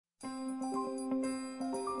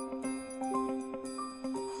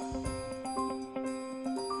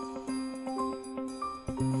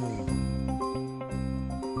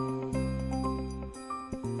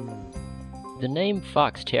The name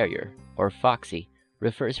Fox Terrier, or Foxy,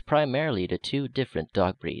 refers primarily to two different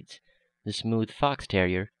dog breeds, the Smooth Fox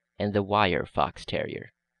Terrier and the Wire Fox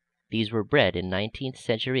Terrier. These were bred in 19th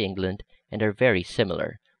century England and are very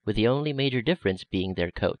similar, with the only major difference being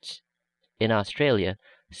their coats. In Australia,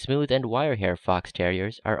 Smooth and Wirehair Fox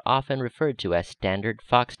Terriers are often referred to as Standard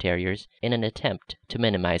Fox Terriers in an attempt to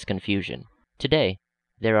minimize confusion. Today,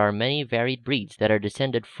 there are many varied breeds that are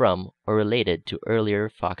descended from or related to earlier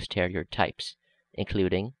Fox Terrier types,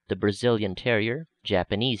 including the Brazilian Terrier,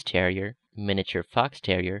 Japanese Terrier, Miniature Fox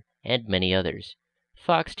Terrier, and many others.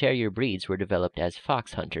 Fox Terrier breeds were developed as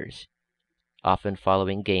fox hunters, often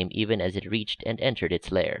following game even as it reached and entered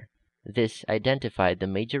its lair. This identified the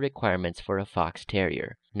major requirements for a Fox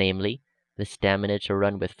Terrier, namely, the stamina to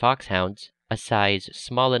run with foxhounds, a size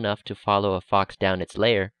small enough to follow a fox down its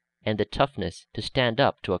lair, and the toughness to stand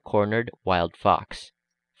up to a cornered wild fox.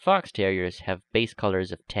 Fox Terriers have base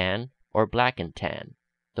colors of tan or black and tan.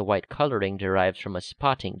 The white coloring derives from a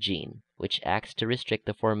spotting gene, which acts to restrict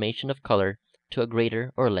the formation of color to a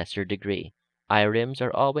greater or lesser degree. Eye rims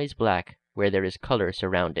are always black where there is color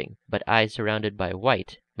surrounding, but eyes surrounded by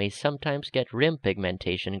white may sometimes get rim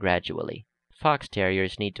pigmentation gradually. Fox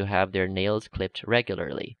Terriers need to have their nails clipped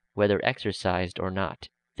regularly, whether exercised or not.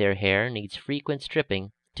 Their hair needs frequent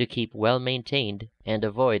stripping to keep well maintained and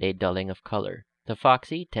avoid a dulling of color. The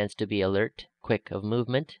Foxy tends to be alert, quick of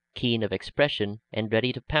movement, keen of expression, and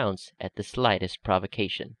ready to pounce at the slightest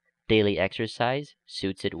provocation. Daily exercise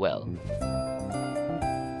suits it well.